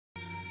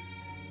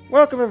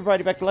Welcome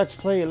everybody back to Let's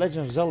Play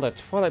Legend of Zelda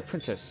Twilight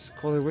Princess.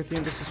 Corey with you,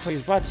 and this display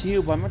is brought to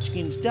you by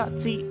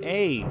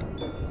MuchGames.ca.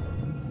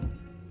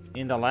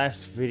 In the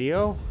last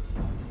video,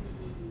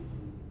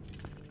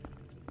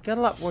 got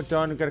a lot more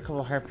done. We got a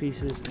couple of heart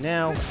pieces.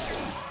 Now,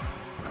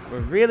 we're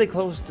really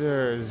close to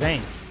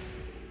Zant.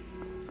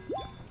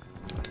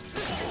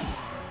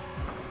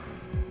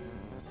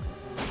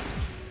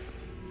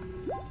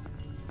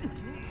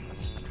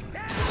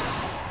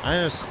 I'm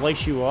gonna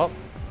slice you up.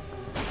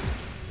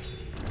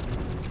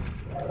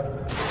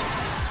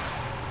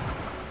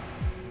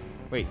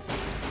 Wait,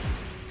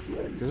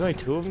 there's only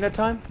two of them that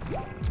time?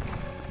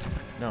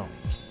 No.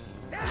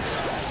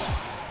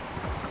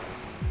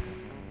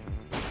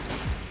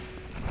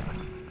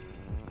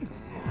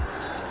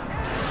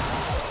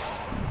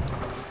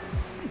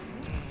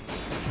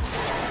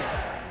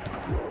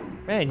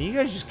 Man, you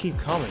guys just keep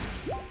coming.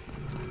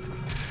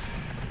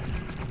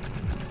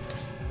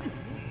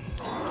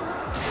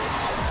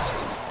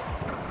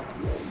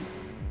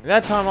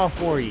 That time I'll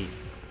for you.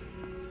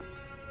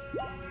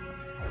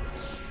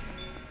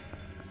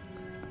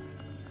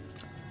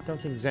 Don't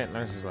think Zant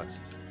learns his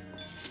lesson.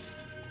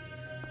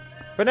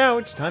 But now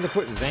it's time to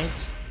put Zant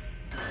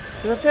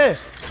to the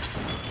test.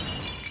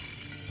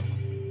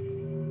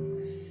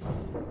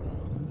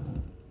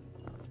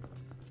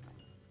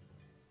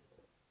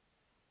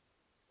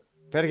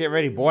 Better get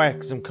ready, boy,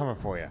 because I'm coming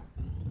for you.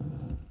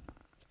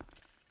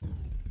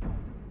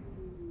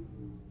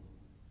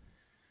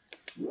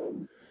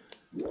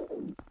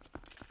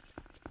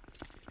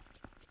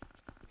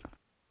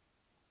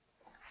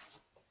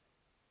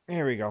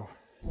 Here we go.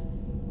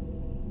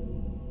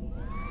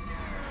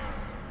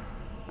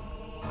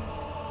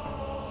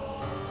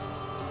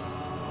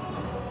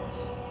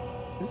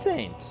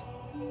 Zant.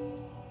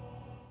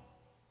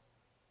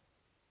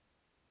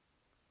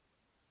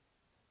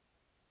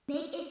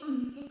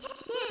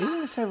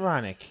 Isn't this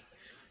ironic?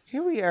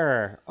 Here we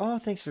are, all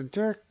thanks to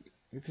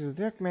the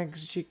dark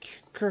magic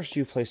curse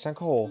you placed on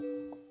Cole.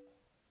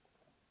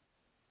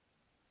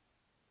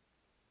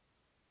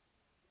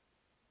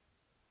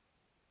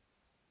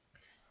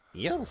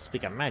 You'll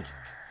speak of magic.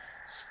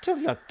 Still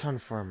your tongue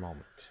for a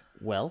moment,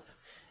 whelp,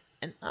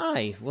 and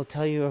I will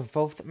tell you of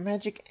both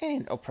magic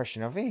and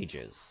oppression of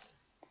ages.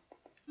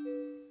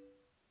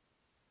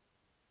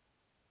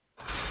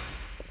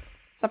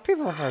 The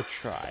people of our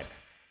tribe,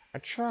 a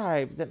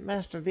tribe that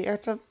mastered the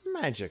arts of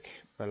magic,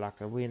 were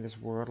locked away in this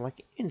world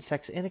like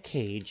insects in a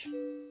cage.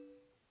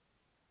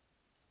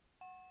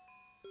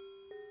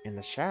 In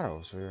the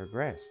shadows we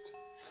regressed,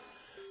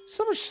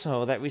 so much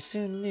so that we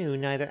soon knew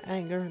neither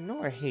anger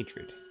nor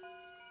hatred,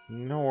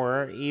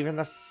 nor even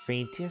the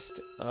faintest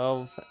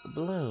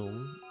bloom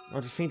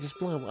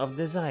of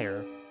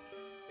desire.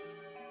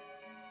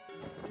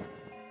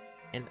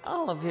 And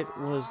all of it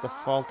was the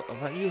fault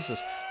of our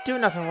useless,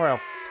 do-nothing royal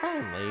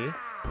family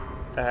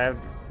that had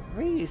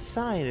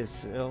resigned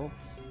itself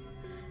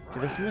to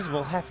this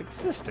miserable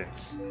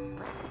half-existence.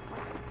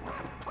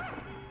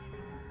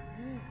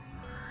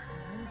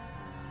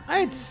 I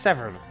had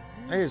served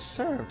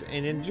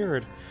and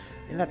endured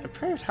in that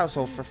depraved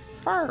household for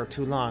far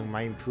too long,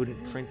 my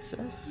imprudent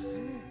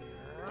princess.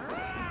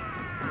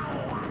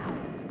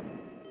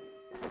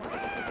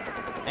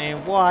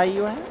 And why,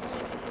 you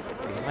ask?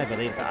 Because I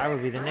believe that I will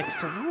be the next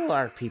to rule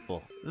our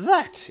people.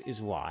 That is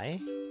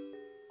why.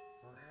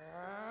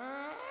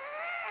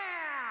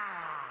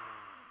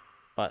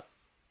 But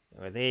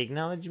will they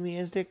acknowledge me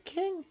as their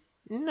king?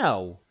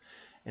 No.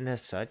 And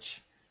as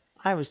such,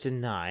 I was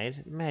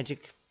denied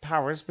magic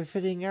powers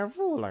befitting our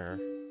ruler.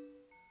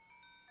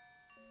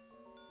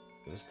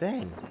 It was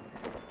then,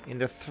 in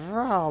the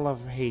thrall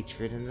of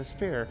hatred and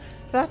despair,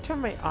 that I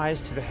turned my eyes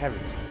to the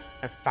heavens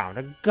and found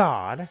a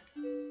god.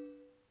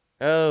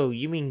 Oh,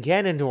 you mean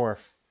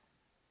Ganondorf?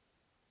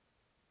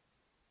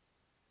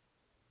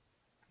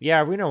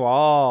 Yeah, we know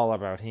all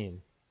about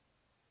him.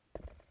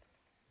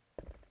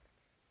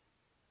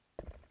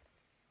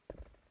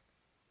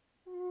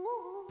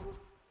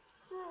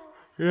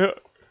 Yeah.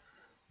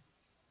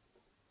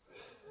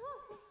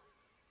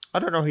 I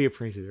don't know who you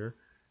pray to there.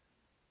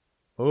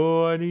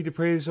 Oh, I need to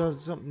pray on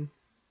something.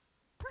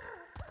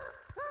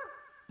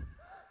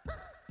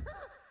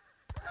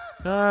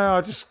 No,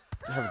 I'll just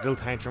have a little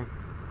tantrum.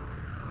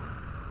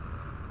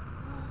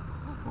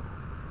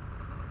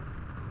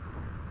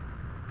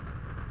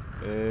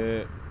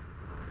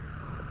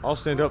 I'll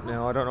stand up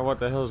now. I don't know what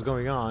the hell is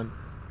going on.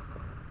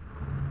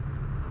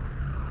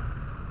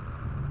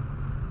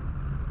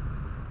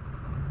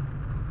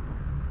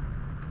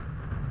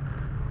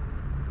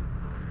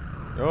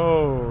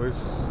 Oh,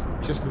 it's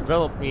just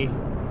enveloped me.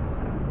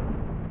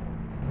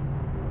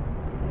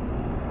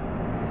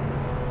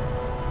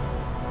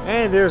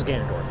 And there's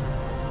Ganondorf.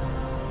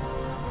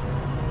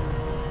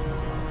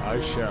 I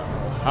shall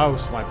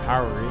house my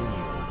power in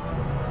you.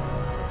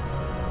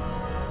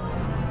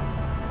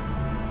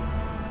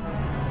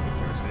 If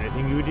there is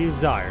anything you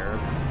desire,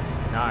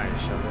 and I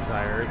shall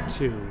desire it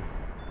too.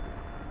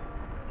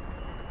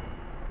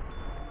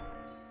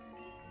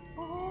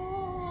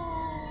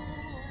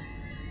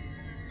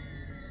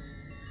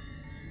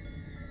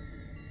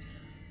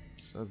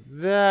 So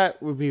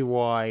that would be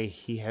why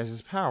he has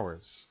his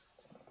powers.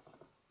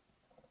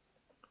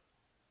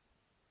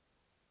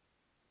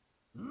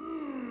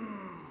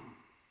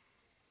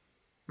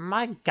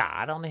 My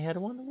God, I only had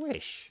one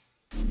wish.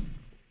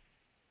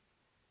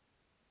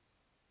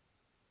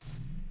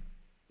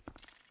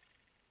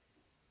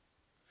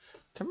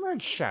 To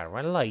merge shadow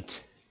and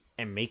light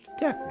and make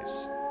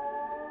darkness.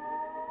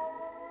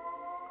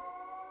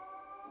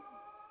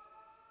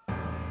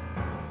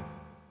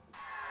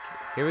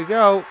 Here we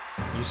go.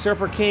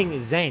 Usurper King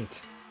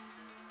Zant.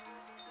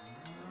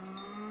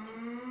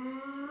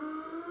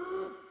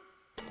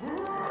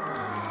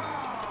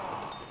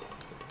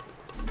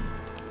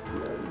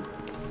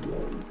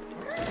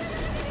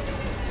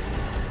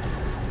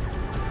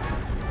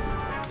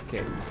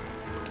 Okay.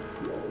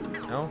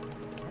 No?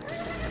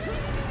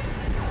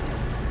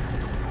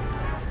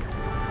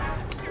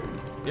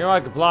 You know I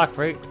could block,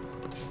 right?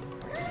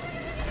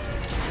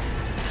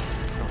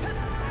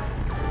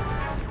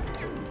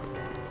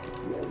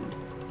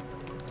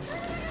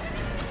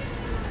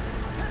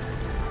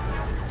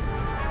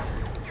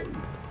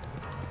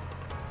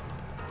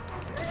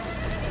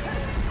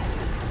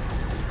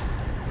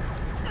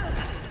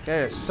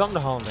 There's something to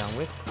hold him down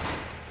with.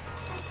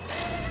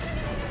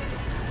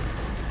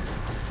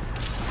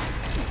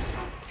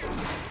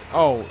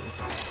 Oh.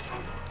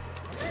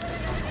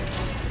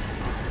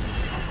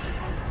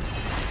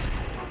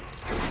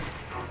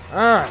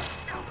 Ah.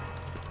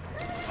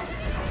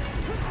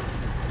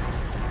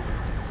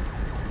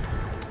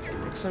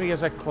 Next time he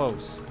gets that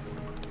close.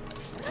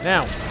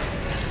 Now.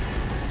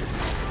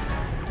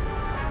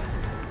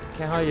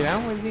 Can't hold you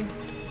down with you.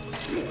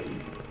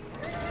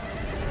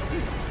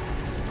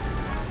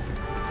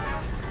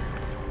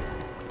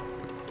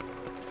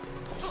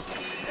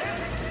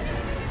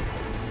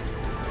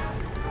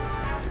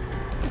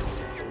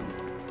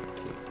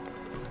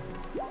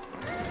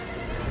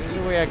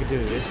 I could do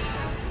this.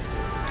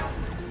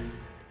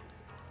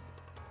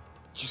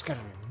 Just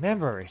gotta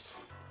remember it.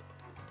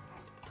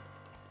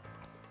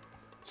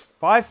 It's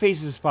 5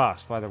 faces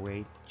boss, by the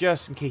way,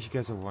 just in case you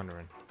guys are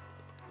wondering.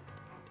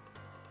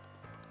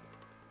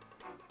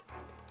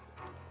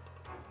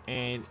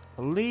 And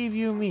believe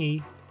you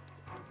me,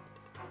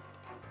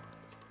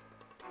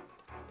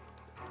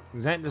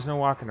 Zant does no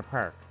walk in the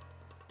park.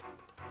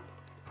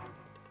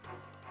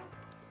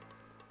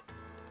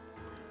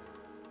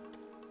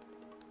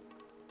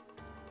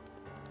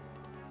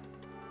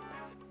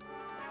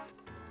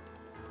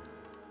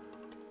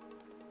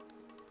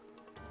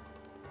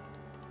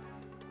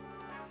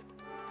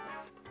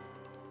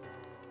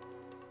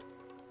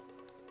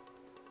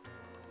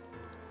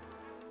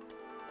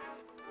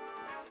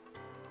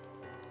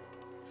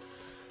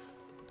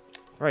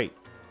 Right.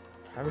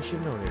 Probably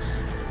should know this.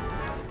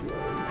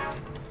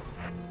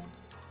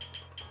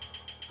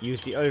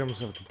 Use the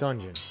items of the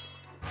dungeon.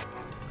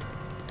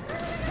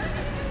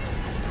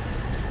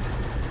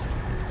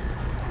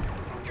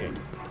 Okay.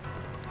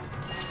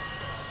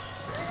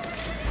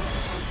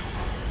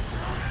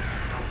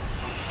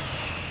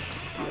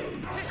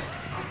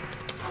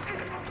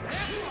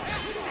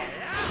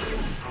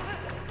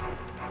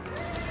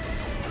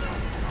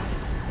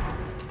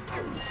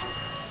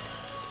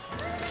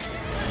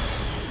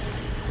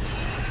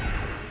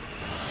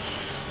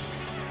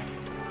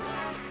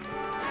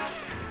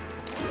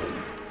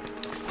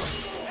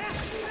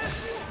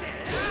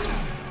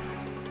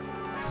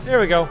 There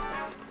we go.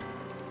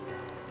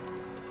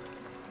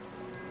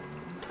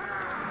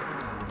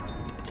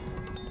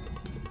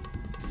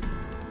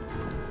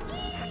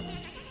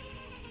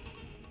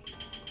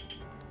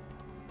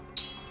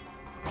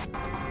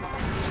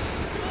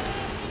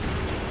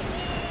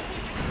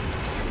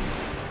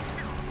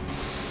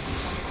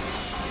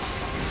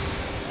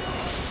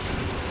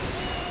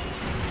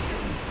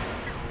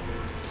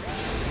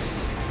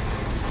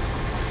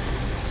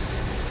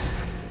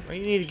 Well,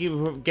 you need to give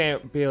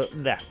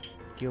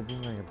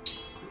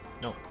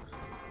no.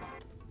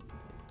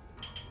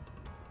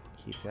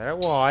 Keep that at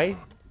Y.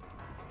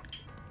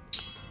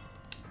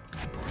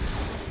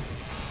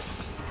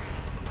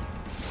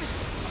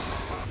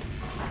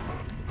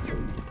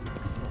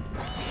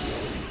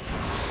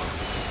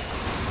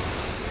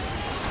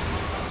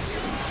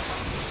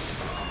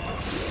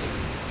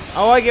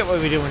 Oh, I get what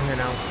we're doing here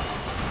now.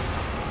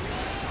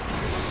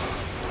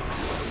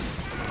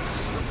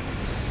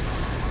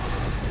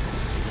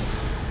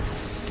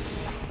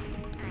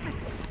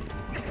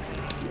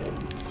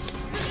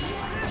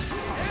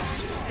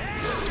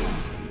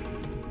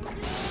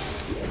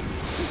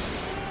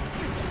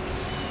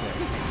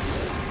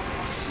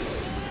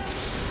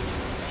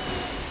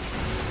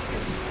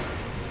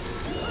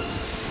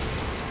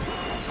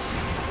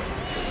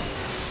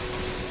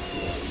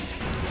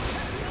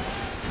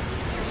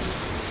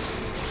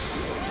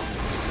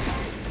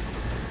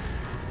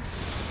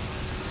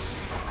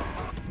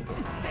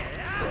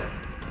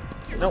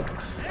 Nope.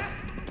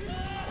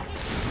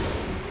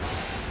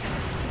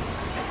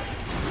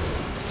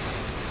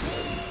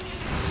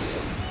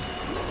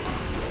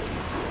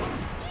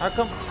 How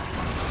come?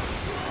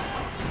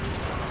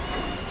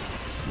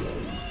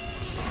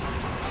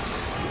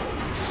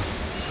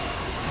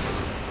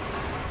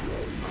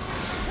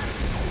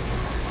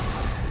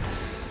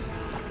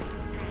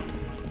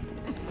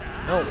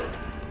 No.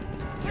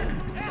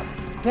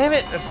 Damn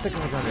it! That's sick of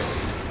it.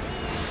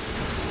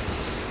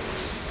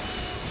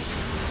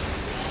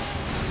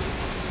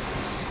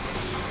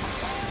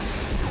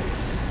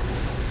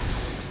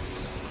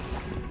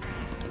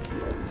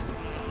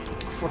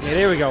 Okay,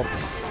 there we go.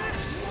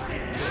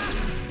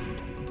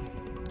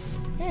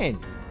 Man,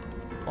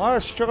 why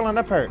was I struggling on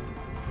that part?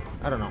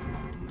 I don't know.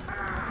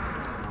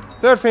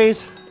 Third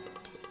phase.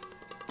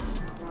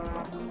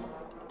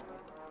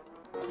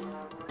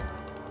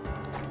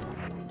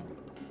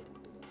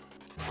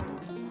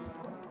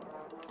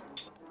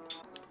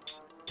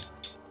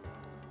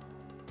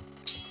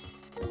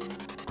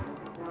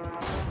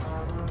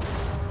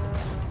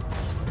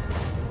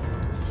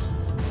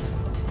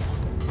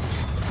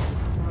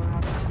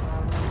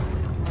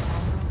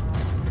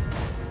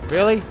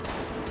 Really?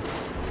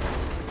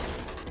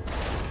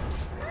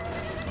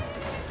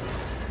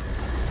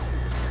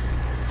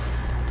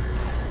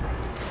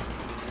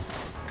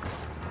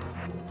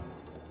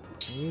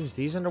 Use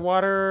these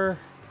underwater.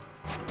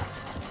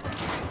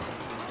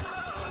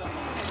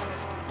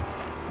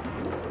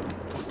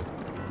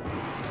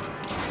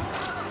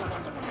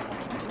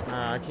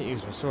 I can't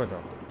use my sword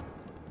though.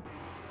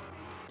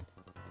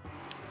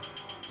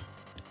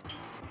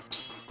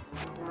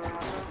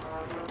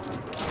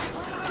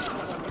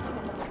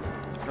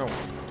 No.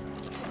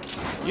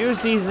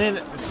 Use these and then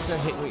it's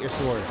gonna hit with your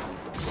sword.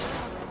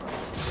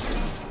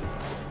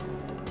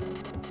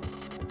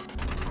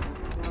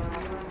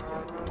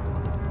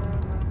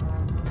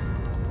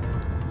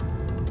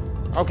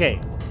 Okay.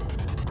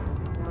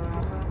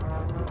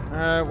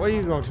 Where are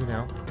you going to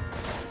now?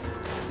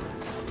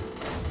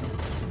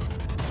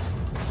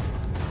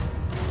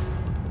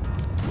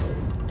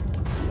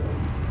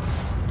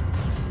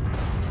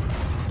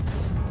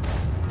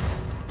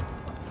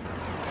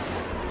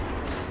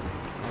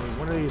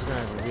 One of these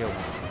guys will heal me.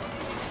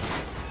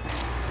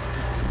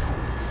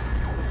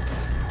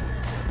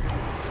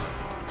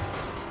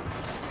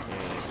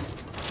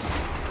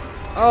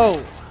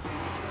 Oh!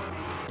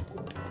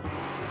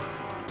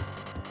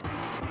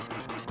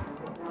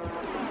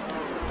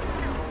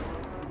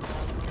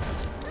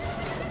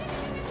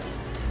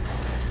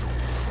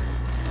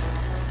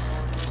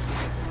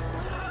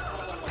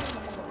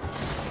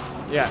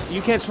 Yeah,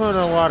 you can't swim in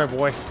the water,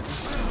 boy.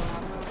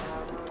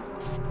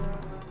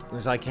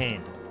 Because I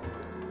can.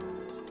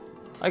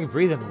 I can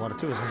breathe in the water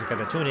too, as long as I got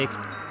that tunic.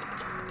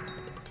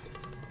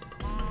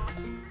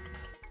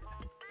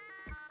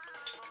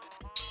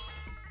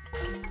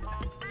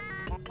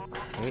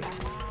 Okay.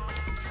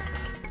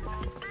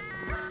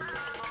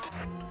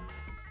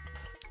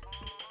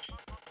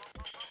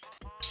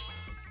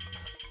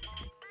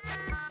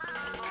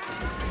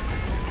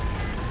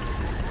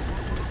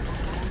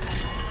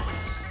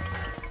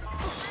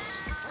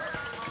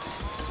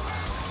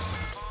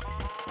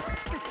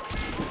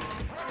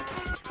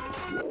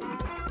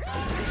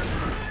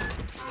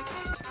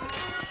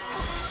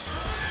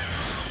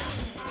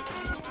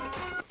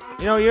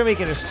 You know, you're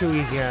making this too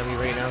easy on me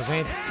right now,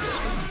 Zant.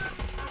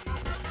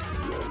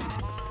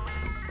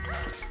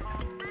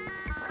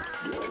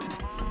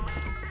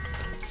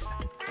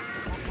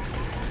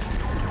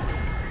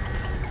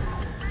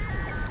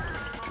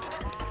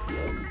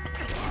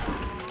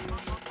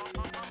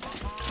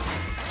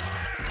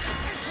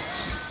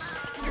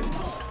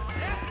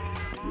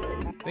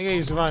 I think I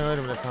used the volume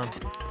item that time.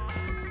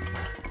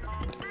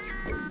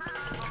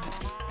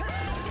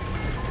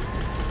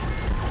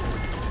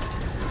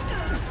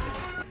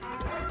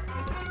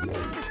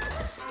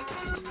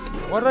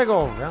 Why did I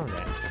go around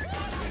that?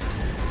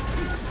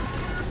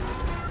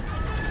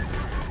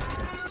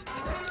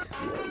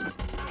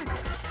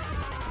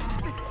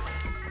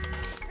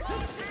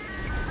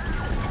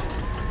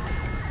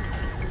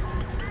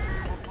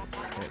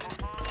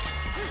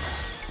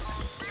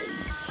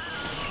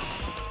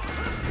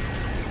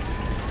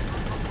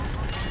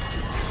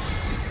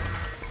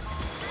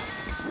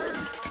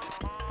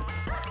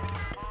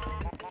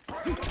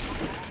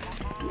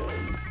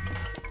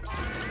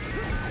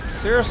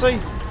 Seriously?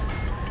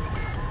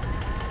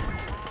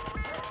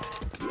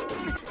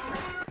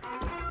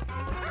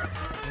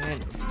 Man.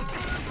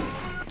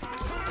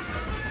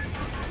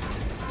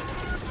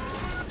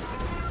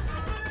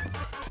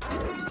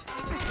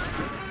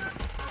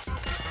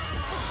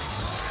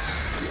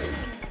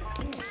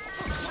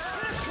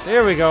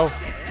 There we go.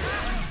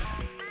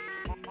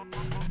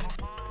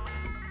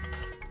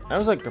 That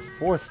was like the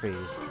fourth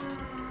phase.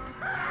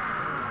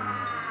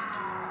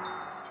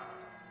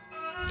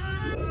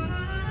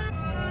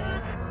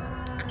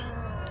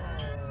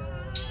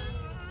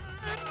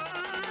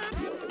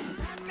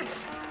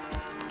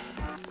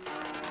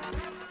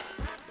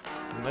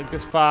 Like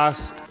this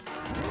boss.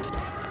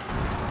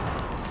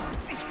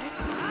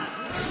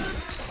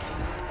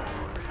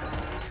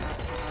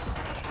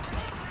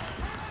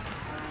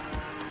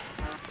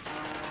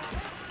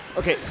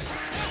 Okay.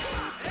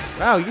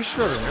 Wow, you're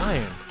shorter than I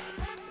am.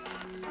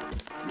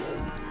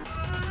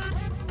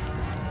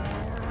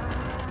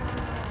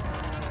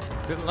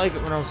 Didn't like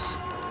it when I was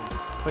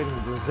fighting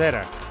the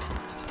Zelda.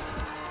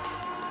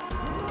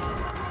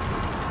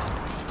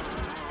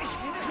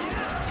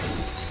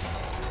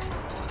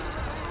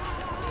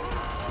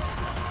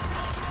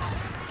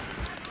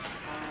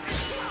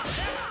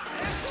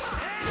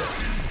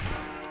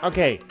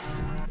 Okay.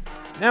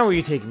 Now where are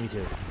you taking me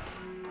to?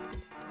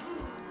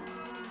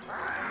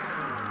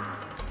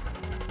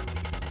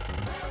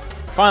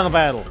 Final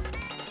battle.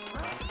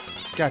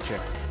 Gotcha.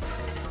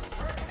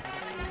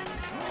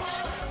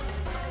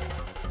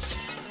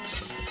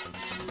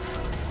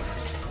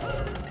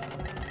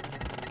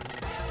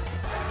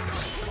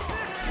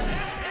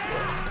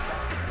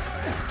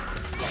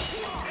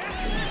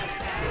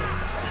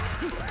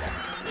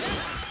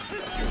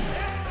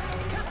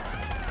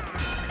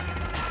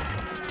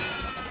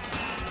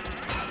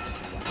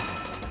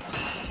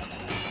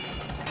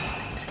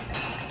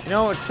 You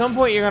know, at some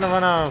point you're gonna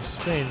run out of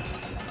spin.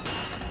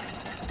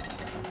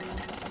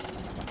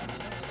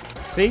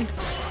 See?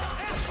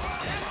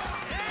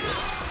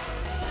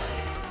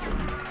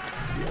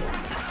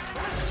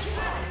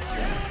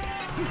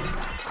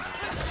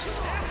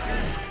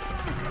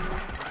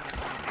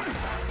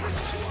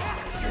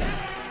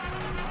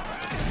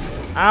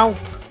 Ow!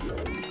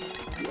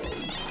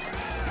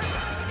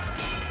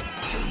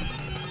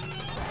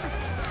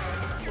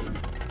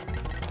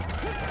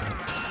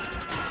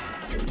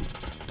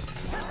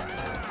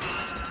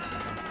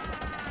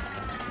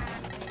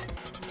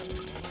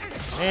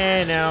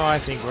 And now I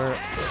think we're...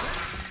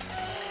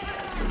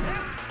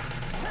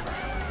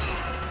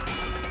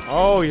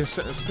 Oh, you're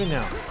starting to spin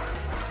now.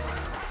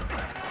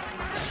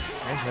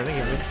 Actually, I think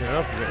you're mixing it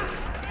up a bit.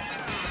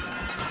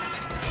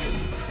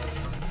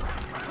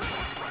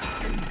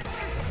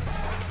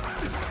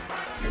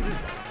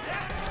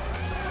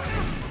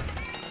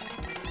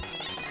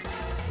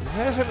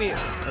 That hurt me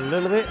a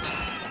little bit.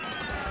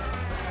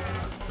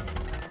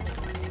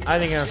 I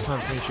think I was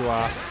trying to finish you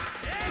off.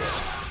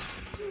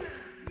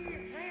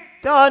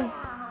 Done!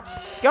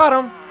 Got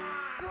him!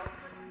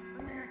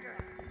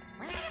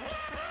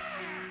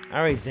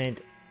 Alright, Zant.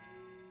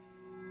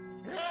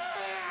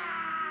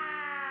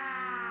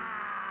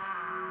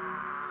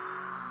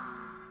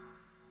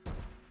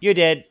 You're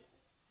dead.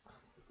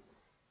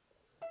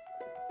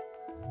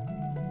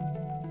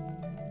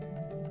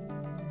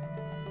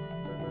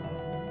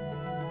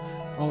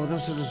 Oh,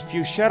 those are those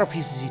few shadow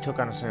pieces he took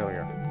on us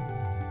earlier.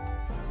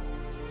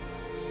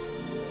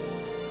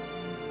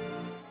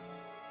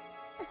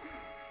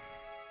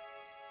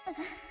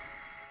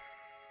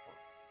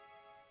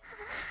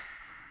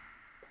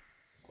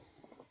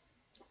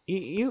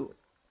 You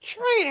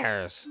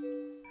traitors!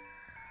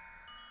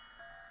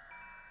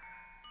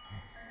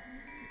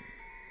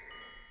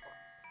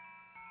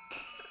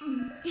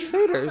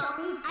 Traitors?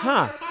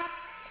 Huh?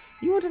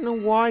 You want to know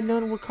why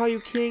none would call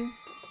you king?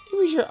 It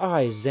was your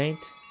eyes,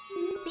 Zant.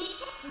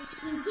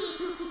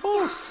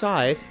 All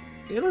aside,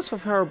 you lust for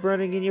power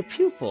burning in your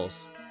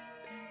pupils.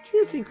 Do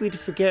you think we'd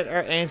forget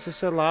our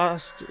ancestors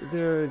lost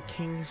their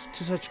kings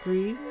to such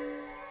greed?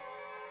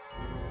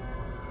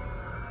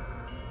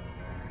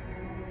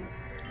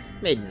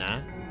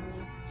 Midna,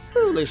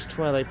 foolish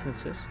Twilight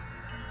Princess,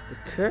 the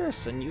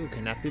curse on you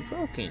cannot be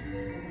broken.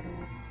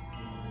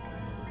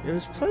 It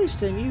was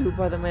placed on you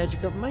by the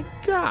magic of my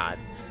god.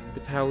 The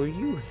power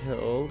you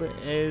held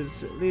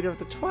as leader of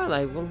the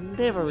Twilight will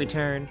never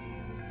return.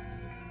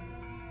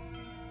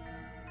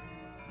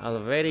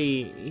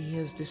 Already, he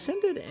has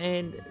descended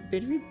and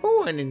been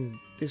reborn in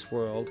this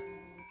world.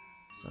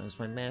 As long as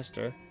my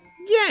master,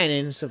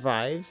 Ganon,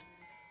 survives,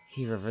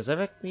 he will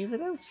resurrect me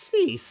without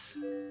cease.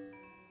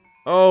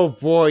 Oh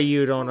boy,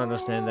 you don't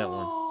understand that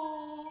one.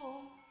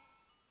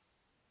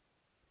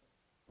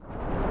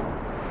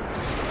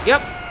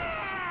 Yep.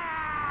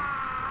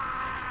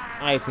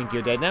 I think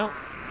you're dead now.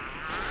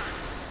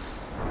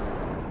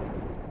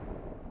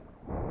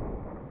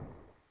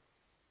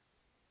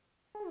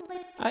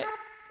 I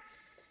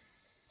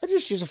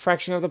just used a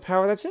fraction of the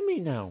power that's in me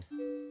now.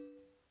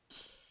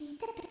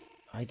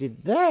 I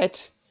did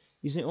that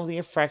using only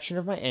a fraction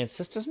of my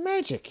ancestors'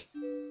 magic.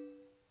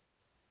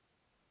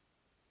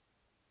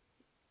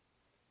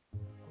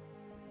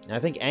 I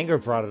think anger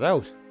brought it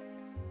out.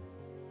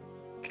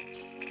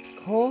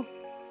 Cole,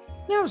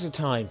 now's the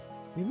time.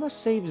 We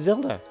must save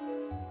Zelda.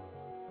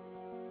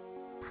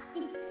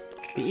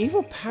 The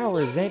evil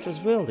power Zant was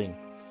wielding.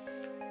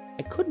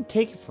 I couldn't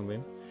take it from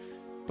him,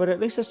 but at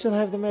least I still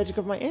have the magic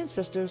of my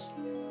ancestors.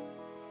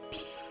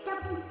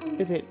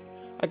 With it,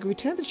 I can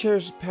return the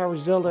cherished power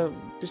Zelda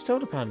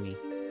bestowed upon me.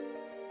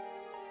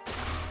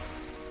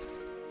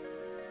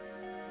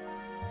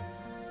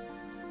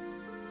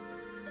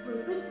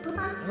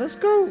 Let's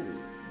go!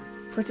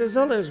 Princess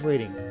Zelda is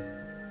waiting.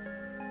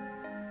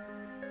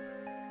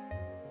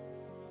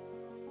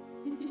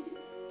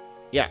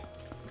 Yeah,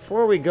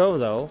 before we go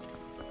though,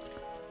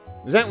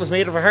 Zant was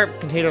made of a heart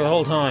container the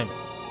whole time.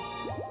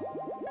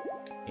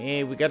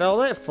 And we got all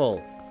that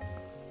full.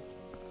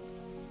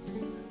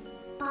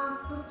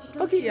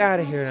 I'll get you out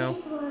of here now.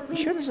 You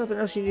sure there's nothing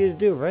else you need to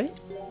do, right?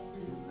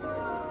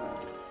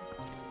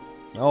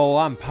 Oh,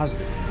 I'm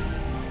positive.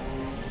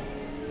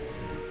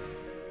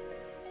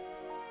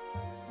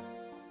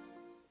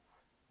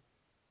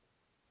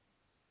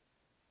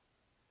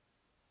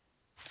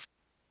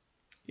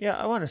 Yeah,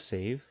 I want to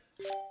save.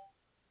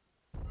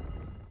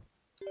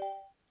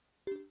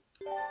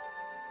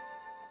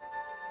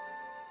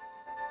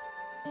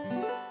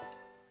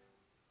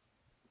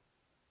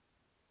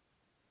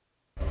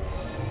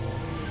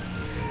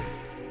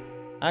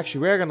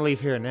 Actually, we're gonna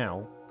leave here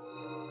now.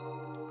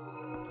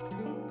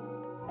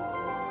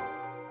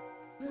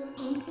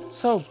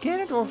 So,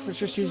 Ganondorf was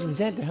just using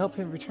Zant to help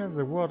him return to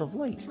the world of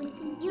light.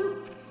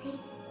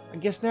 I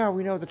guess now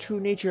we know the true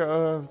nature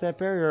of that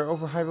barrier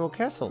over Hyrule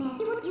Castle.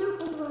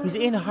 He's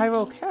in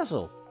Hyrule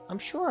Castle. I'm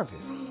sure of it.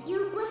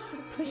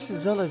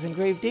 Princess Zelda is in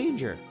grave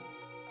danger.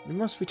 We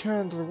must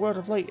return to the world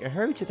of light and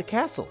hurry to the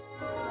castle.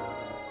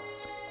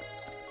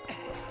 You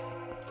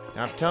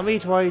have to tell me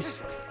twice.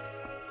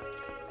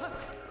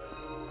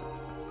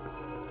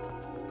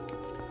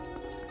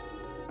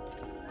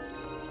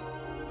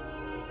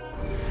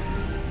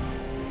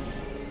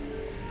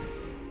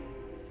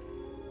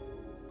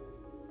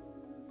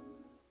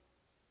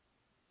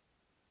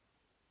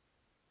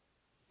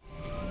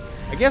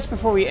 I guess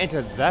before we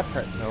enter that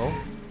part, though.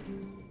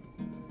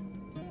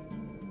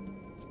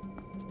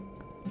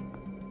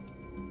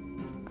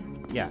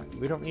 Yeah,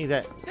 we don't need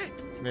that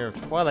Mirror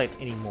of Twilight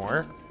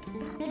anymore.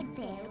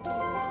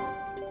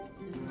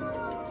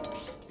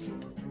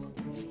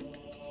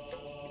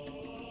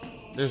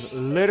 There's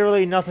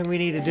literally nothing we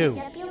need to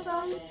do.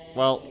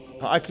 Well,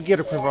 I could get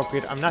a quick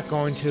upgrade. I'm not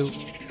going to.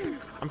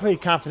 I'm pretty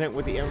confident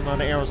with the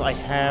amount of arrows I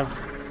have.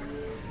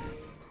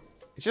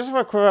 It's just for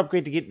a quick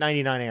upgrade to get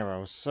 99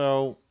 arrows,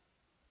 so...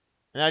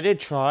 And I did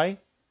try.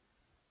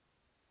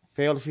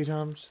 Failed a few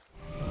times.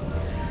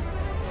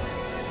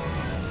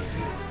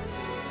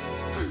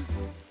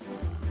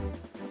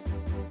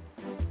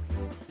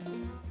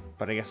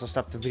 But I guess I'll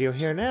stop the video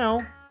here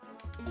now.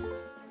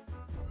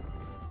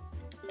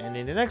 And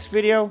in the next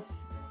video,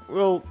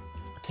 we'll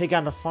take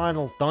on the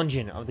final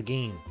dungeon of the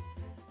game.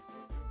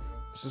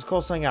 This is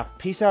Cole saying out.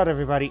 Peace out,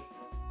 everybody.